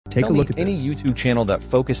Take a look at any this. YouTube channel that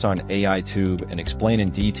focus on AI tube and explain in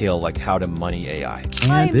detail like how to money AI.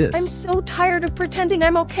 And this. I'm so tired of pretending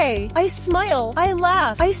I'm okay. I smile, I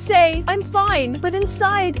laugh, I say I'm fine, but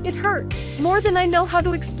inside it hurts more than I know how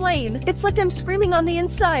to explain. It's like I'm screaming on the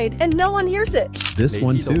inside and no one hears it. This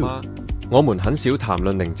one too. 我們很少談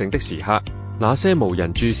論寧靜的時刻，那些無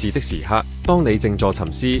人注視的時刻。當你靜坐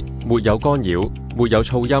沉思，沒有干擾，沒有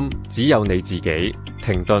噪音，只有你自己。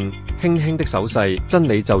停頓，輕輕的手勢，真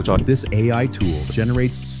理就在。This AI tool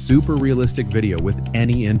generates super realistic video with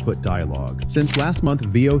any input dialogue. Since last month,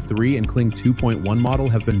 VEO 3 and Kling 2.1 model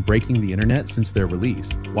have been breaking the internet since their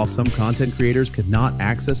release, while some content creators could not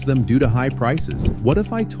access them due to high prices. What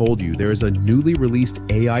if I told you there is a newly released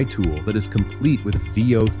AI tool that is complete with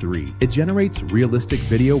VEO 3? It generates realistic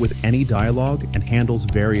video with any dialogue and handles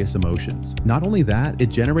various emotions. Not only that, it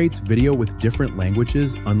generates video with different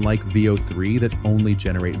languages, unlike VEO 3 that only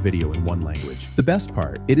generate video in one language. The best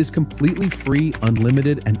part, it is completely free,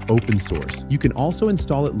 unlimited, and open source. You can also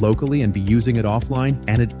install it locally and be using it offline,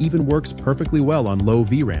 and it even works perfectly well on low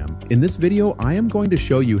VRAM. In this video, I am going to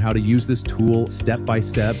show you how to use this tool step by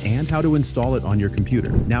step and how to install it on your computer.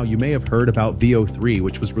 Now, you may have heard about VEO 3,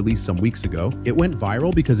 which was released some weeks ago. It went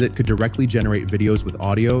viral because it could directly generate videos with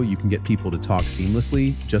audio. You can get people to talk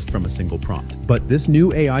seamlessly just from a single prompt. But this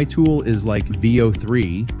new AI tool is like VEO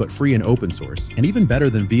 3, but free and open source, and even better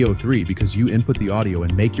than VEO 3 because you input the audio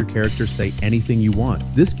and make your character say anything you want.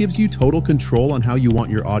 This gives you total control on how you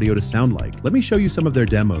want your audio to sound like. Let me show you some of their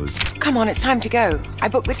demos. Come on, it's time to go. I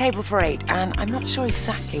booked the table for 8, and I'm not sure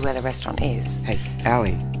exactly where the restaurant is. Hey,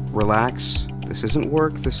 Allie, relax. This isn't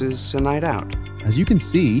work, this is a night out. As you can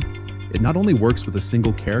see, it not only works with a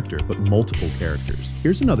single character, but multiple characters.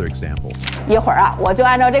 Here's another example. 一会儿啊，我就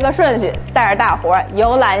按照这个顺序带着大伙儿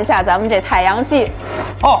游览一下咱们这太阳系。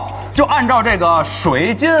哦，就按照这个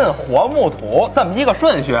水金火木土这么一个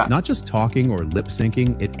顺序。 Not just talking or lip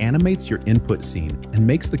syncing, it animates your input scene and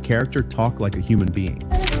makes the character talk like a human being.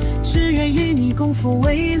 只愿与你共赴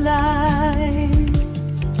未来。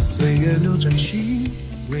岁月流转去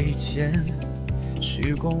未见，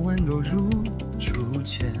时光温柔如初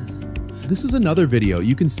见。 This is another video.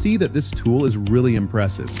 You can see that this tool is really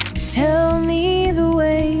impressive. Tell me the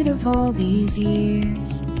weight of all these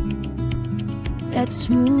years that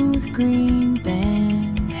smooth green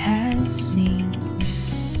band has seen.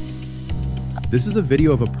 This is a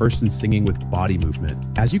video of a person singing with body movement.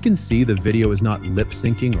 As you can see, the video is not lip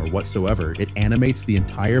syncing or whatsoever. It animates the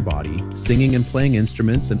entire body, singing and playing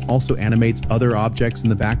instruments, and also animates other objects in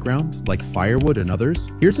the background, like firewood and others.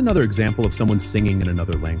 Here's another example of someone singing in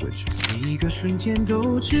another language. 每一个瞬间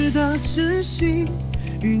都值得珍惜，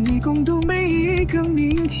与你共度每一个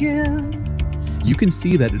明天。 You can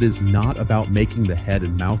see that it is not about making the head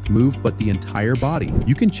and mouth move, but the entire body.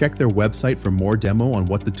 You can check their website for more demo on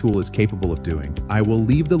what the tool is capable of doing. I will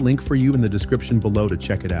leave the link for you in the description below to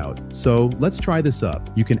check it out. So let's try this up.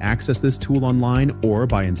 You can access this tool online or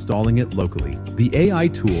by installing it locally. The AI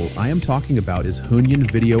tool I am talking about is Hunyan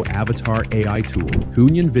Video Avatar AI tool.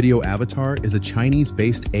 Hunyan Video Avatar is a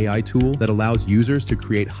Chinese-based AI tool that allows users to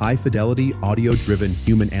create high-fidelity, audio-driven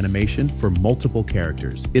human animation for multiple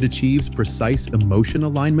characters. It achieves precise emotion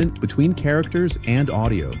alignment between characters and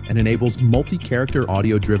audio and enables multi-character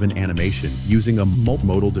audio-driven animation using a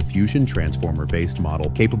multimodal diffusion transformer-based model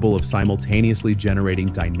capable of simultaneously generating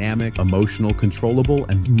dynamic, emotional, controllable,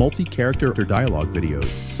 and multi-character dialogue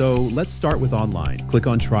videos. So let's start with online. Click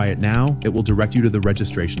on Try It Now. It will direct you to the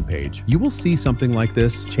registration page. You will see something like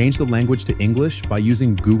this. Change the language to English by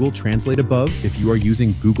using Google Translate above if you are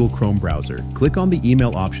using Google Chrome browser. Click on the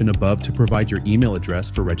email option above to provide your email address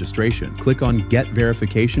for registration. Click on Get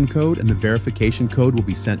Verification Code, and the verification code will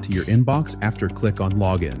be sent to your inbox after click on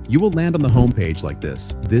Login. You will land on the home page like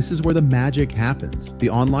this. This is where the magic happens. The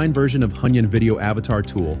online version of Hunyan Video Avatar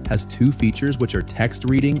tool has 2 features, which are text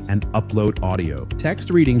reading and upload audio.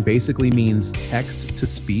 Text reading basically means text to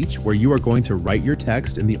speech, where you are going to write your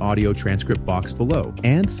text in the audio transcript box below,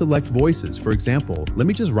 and select voices. For example, let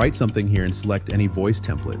me just write something here and select any voice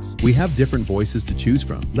templates. We have different voices to choose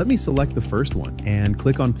from. Let me select the first one and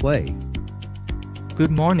click on play. Good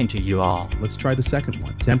morning to you all. Let's try the second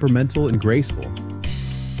one. Temperamental and graceful.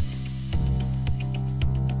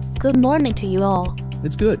 Good morning to you all.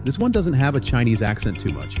 It's good. This one doesn't have a Chinese accent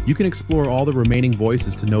too much. You can explore all the remaining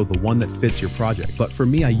voices to know the one that fits your project. But for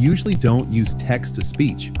me, I usually don't use text to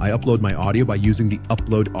speech. I upload my audio by using the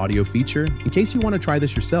upload audio feature. In case you want to try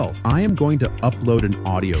this yourself, I am going to upload an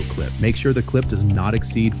audio clip. Make sure the clip does not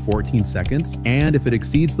exceed 14 seconds. And if it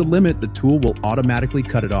exceeds the limit, the tool will automatically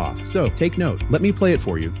cut it off. So take note. Let me play it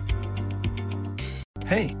for you.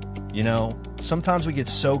 Hey, you know, sometimes we get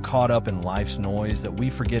so caught up in life's noise that we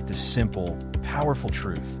forget the simple, powerful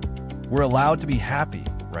truth. We're allowed to be happy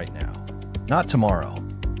right now. Not tomorrow,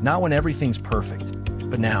 not when everything's perfect,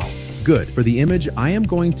 but now. Good. For the image, I am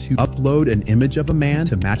going to upload an image of a man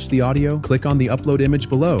to match the audio. Click on the upload image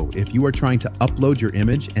below. If you are trying to upload your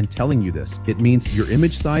image and telling you this, it means your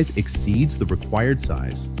image size exceeds the required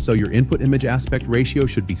size. So your input image aspect ratio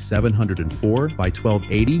should be 704 by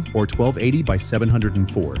 1280 or 1280 by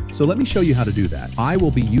 704. So let me show you how to do that. I will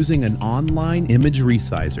be using an online image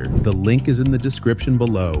resizer. The link is in the description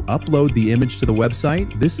below. Upload the image to the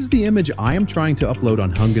website. This is the image I am trying to upload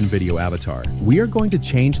on Hungan Video Avatar. We are going to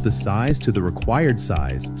change the size to the required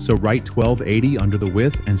size, so write 1280 under the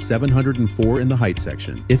width and 704 in the height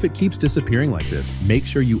section. If it keeps disappearing like this, make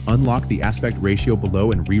sure you unlock the aspect ratio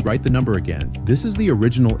below and rewrite the number again. This is the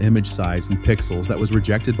original image size in pixels that was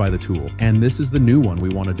rejected by the tool, and this is the new one we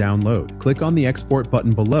want to download. Click on the export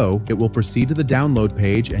button below. It will proceed to the download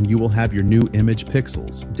page and you will have your new image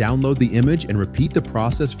pixels. Download the image and repeat the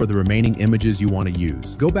process for the remaining images you want to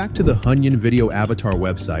use. Go back to the Hungan Video Avatar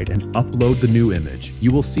website and upload the new image.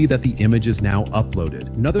 You will see that the image is now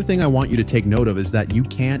uploaded. Another thing I want you to take note of is that you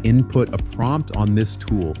can't input a prompt on this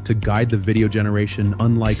tool to guide the video generation,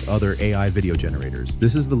 unlike other AI video generators.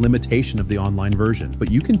 This is the limitation of the online version,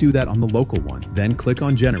 but you can do that on the local one. Then click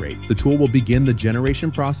on Generate. The tool will begin the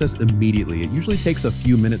generation process immediately. It usually takes a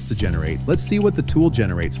few minutes to generate. Let's see what the tool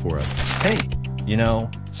generates for us. Hey, you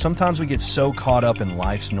know, sometimes we get so caught up in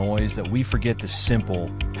life's noise that we forget the simple,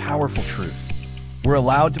 powerful truth. We're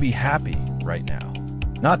allowed to be happy right now.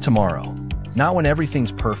 Not tomorrow, not when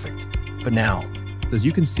everything's perfect, but now. As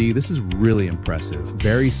you can see, this is really impressive,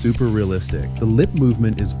 very super realistic. The lip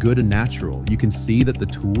movement is good and natural. You can see that the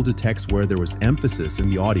tool detects where there was emphasis in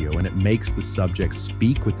the audio and it makes the subject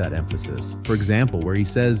speak with that emphasis. For example, where he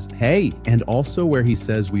says, hey, and also where he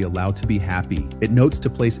says we allow to be happy. It notes to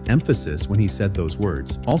place emphasis when he said those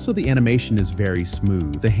words. Also, the animation is very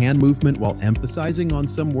smooth. The hand movement while emphasizing on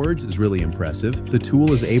some words is really impressive. The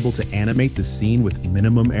tool is able to animate the scene with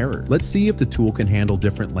minimum error. Let's see if the tool can handle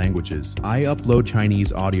different languages. I upload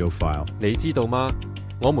Chinese audio file. 你知道嗎？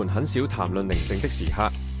我們很少談論寧靜的時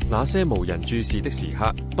刻，那些無人注視的時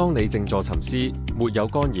刻。當你靜坐沉思，沒有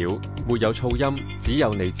干擾，沒有噪音，只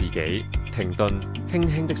有你自己。停頓，輕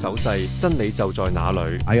輕的手勢，真理就在那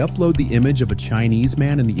裏。I upload the image of a Chinese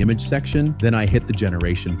man in the image section, then I hit the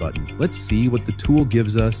generation button. Let's see what the tool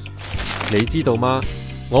gives us. 你知道嗎？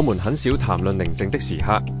我們很少談論寧靜的時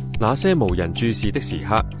刻，那些無人注視的時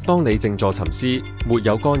刻。當你靜坐沉思，沒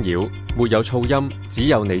有干擾，沒有噪音，只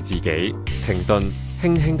有你自己。停頓，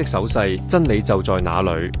輕輕的手勢，真理就在那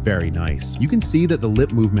裏。Very nice. You can see that the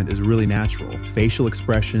lip movement is really natural. Facial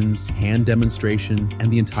expressions, hand demonstration, and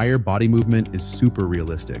the entire body movement is super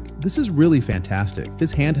realistic. This is really fantastic.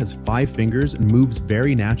 His hand has 5 fingers and moves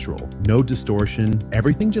very natural. No distortion.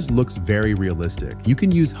 Everything just looks very realistic. You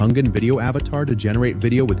can use Hungan Video Avatar to generate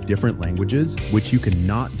video with different languages, which you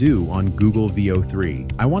cannot do on Google VEO 3.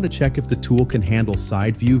 I want to check if the tool can handle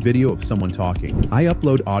side view video of someone talking. I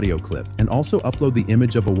upload audio clip and also upload the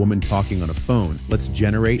image of a woman talking on a phone. Let's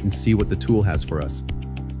generate and see what the tool has for us.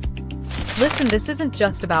 Listen, this isn't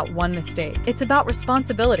just about one mistake. It's about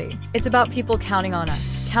responsibility. It's about people counting on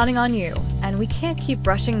us, counting on you. And we can't keep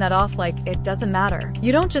brushing that off like it doesn't matter.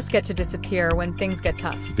 You don't just get to disappear when things get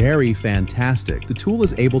tough. Very fantastic. The tool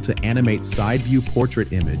is able to animate side view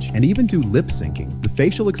portrait image and even do lip syncing. The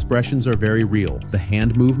facial expressions are very real. The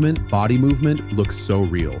hand movement, body movement looks so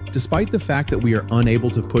real. Despite the fact that we are unable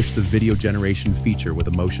to push the video generation feature with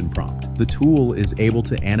a motion prompt, the tool is able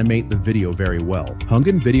to animate the video very well.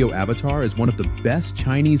 Hungan Video Avatar is one of the best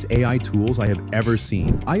Chinese AI tools I have ever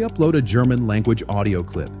seen. I upload a German language audio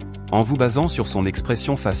clip. En vous basant sur son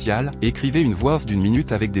expression faciale, écrivez une voix off d'1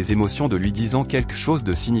 minute avec des émotions de lui disant quelque chose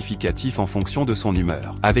de significatif en fonction de son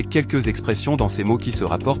humeur, avec quelques expressions dans ces mots qui se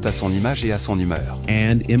rapportent à son image et à son humeur.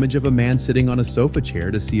 And image of a man sitting on a sofa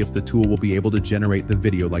chair to see if the tool will be able to generate the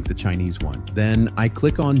video like the Chinese one. Then I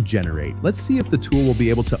click on Generate. Let's see if the tool will be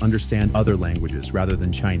able to understand other languages rather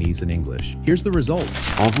than Chinese and English. Here's the result.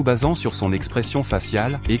 En vous basant sur son expression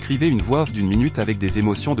faciale, écrivez une voix off d'1 minute avec des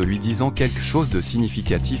émotions de lui disant quelque chose de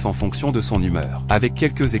significatif en fonction de son humeur, avec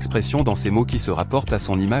quelques expressions dans ces mots qui se rapportent à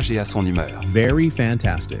son image et à son humeur. Very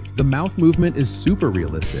fantastic. The mouth movement is super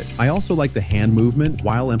realistic. I also like the hand movement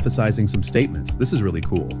while emphasizing some statements. This is really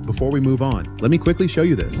cool. Before we move on, let me quickly show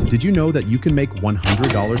you this. Did you know that you can make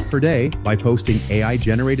 $100 per day by posting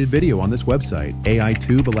AI-generated video on this website?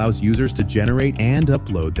 AITube allows users to generate and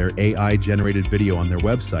upload their AI-generated video on their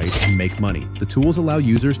website and make money. The tools allow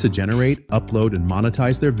users to generate, upload, and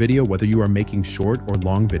monetize their video whether you are making short or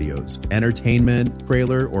long videos. videos, entertainment,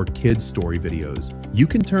 trailer, or kids story videos. You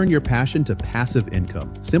can turn your passion to passive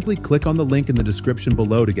income. Simply click on the link in the description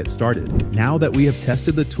below to get started. Now that we have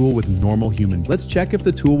tested the tool with normal humans, let's check if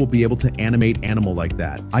the tool will be able to animate animal like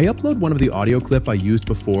that. I upload one of the audio clip I used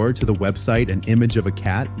before to the website, an image of a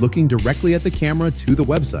cat looking directly at the camera to the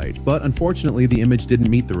website, but unfortunately the image didn't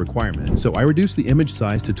meet the requirement. So I reduced the image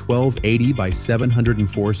size to 1280 by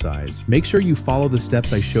 704 size. Make sure you follow the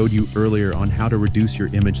steps I showed you earlier on how to reduce your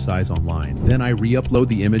image size online. Then I re-upload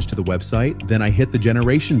the image to the website, then I hit the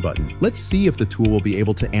generation button. Let's see if the tool will be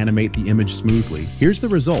able to animate the image smoothly. Here's the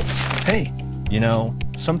result. Hey, you know,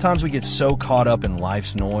 sometimes we get so caught up in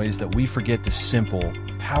life's noise that we forget the simple,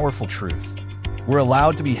 powerful truth. We're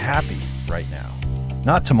allowed to be happy right now.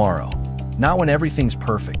 Not tomorrow. Not when everything's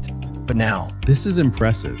perfect. But now. This is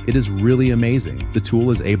impressive. It is really amazing. The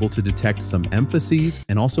tool is able to detect some emphases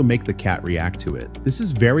and also make the cat react to it. This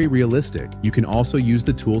is very realistic. You can also use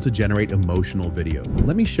the tool to generate emotional video.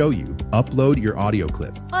 Let me show you. Upload your audio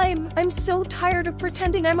clip. I'm so tired of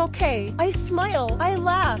pretending I'm okay. I smile, I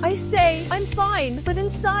laugh, I say I'm fine, but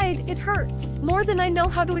inside it hurts. More than I know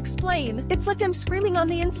how to explain. It's like I'm screaming on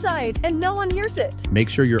the inside and no one hears it. Make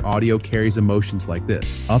sure your audio carries emotions like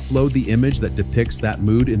this. Upload the image that depicts that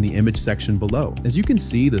mood in the image section below. As you can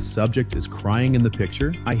see, the subject is crying in the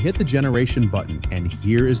picture. I hit the generation button and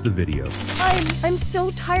here is the video. I'm so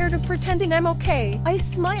tired of pretending I'm okay. I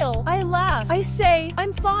smile, I laugh, I say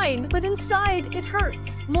I'm fine, but inside it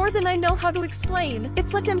hurts. More than I know how to explain.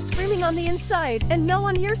 It's like I'm screaming on the inside and no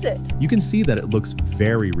one hears it. You can see that it looks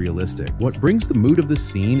very realistic. What brings the mood of the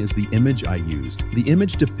scene is the image I used. The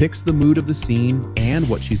image depicts the mood of the scene and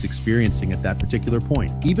what she's experiencing at that particular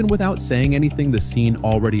point. Even without saying anything, the scene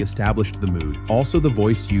already established the mood. Also, the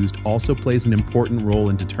voice used also plays an important role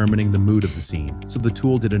in determining the mood of the scene. So the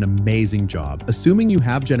tool did an amazing job. Assuming you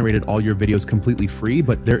have generated all your videos completely free,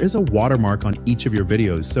 but there is a watermark on each of your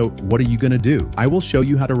videos. So what are you gonna do? I will show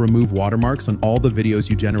you how to remove watermarks on all the videos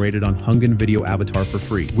you generated on Hungan Video Avatar for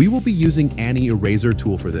free. We will be using Annie Eraser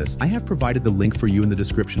tool for this. I have provided the link for you in the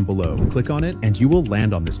description below. Click on it and you will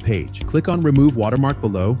land on this page. Click on remove watermark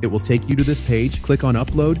below. It will take you to this page. Click on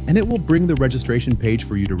upload and it will bring the registration page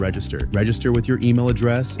for you to register. Register with your email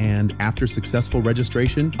address and after successful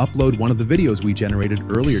registration, upload one of the videos we generated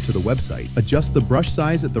earlier to the website. Adjust the brush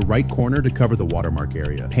size at the right corner to cover the watermark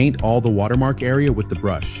area. Paint all the watermark area with the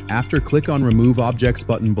brush. After, click on remove objects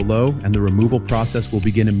button below and the removal process will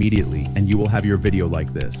begin immediately and you will have your video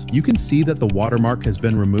like this. You can see that the watermark has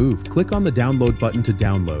been removed. Click on the download button to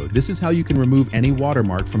download. This is how you can remove any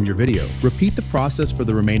watermark from your video. Repeat the process for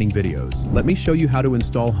the remaining videos. Let me show you how to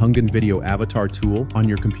install Hungan Video Avatar tool on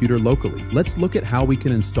your computer locally. Let's look at how we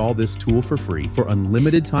can install this tool for free for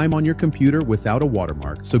unlimited time on your computer without a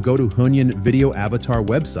watermark. So go to Hungan Video Avatar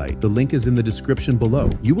website. The link is in the description below.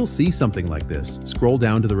 You will see something like this. Scroll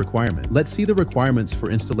down to the requirement. Let's see the requirements for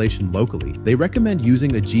installation locally. They recommend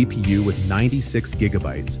using a GPU with 96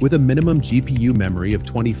 gigabytes with a minimum GPU memory of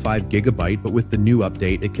 25 gigabyte, but with the new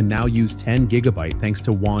update, it can now use 10 gigabyte thanks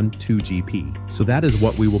to WAN 2GP. So that is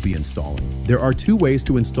what we will be installing. There are two ways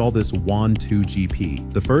to install this WAN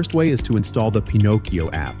 2GP. The first way is to install the Pinocchio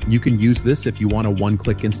app. You can use this if you want a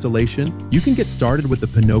one-click installation. You can get started with the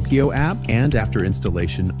Pinocchio app and after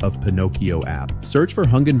installation of Pinocchio app. Search for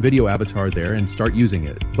Hungan Video Avatar there and start using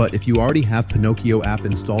it. But if you already have Pinocchio app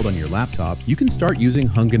installed on your laptop, you can start using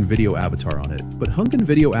Hungan Video Avatar on it. But Hungan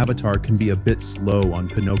Video Avatar can be a bit slow on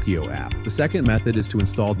Pinocchio app. The second method is to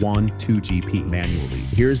install WAN 2GP manually.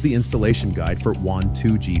 Here's the installation guide for WAN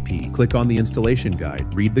 2GP. Click on the installation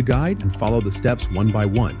guide, read the guide, and follow the steps one by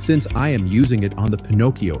one. Since I am using it on the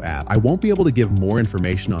Pinocchio app, I won't be able to give more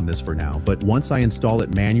information on this for now, but once I install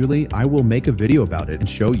it manually, I will make a video about it and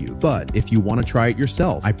show you. But if you want to try it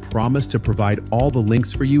yourself, I promise to provide all the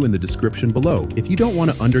links for you in the description below. If you don't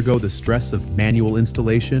want to undergo the stress of manual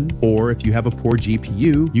installation, or if you have a poor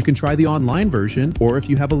GPU, you can try the online version, or if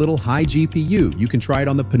you have a little high GPU, you can try it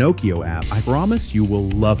on the Pinocchio app. I promise you will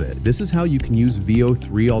love it. This is how you can use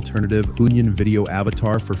VEO3 alternative Hungan Video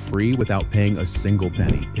Avatar for free without paying a single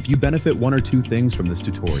penny. If you benefit one or two things from this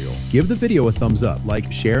tutorial, give the video a thumbs up,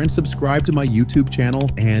 like, share, and subscribe to my YouTube channel,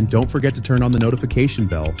 and don't forget to turn on the notification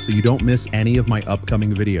bell so you don't miss any of my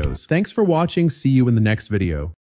upcoming videos. Thanks for watching. See you in the next video.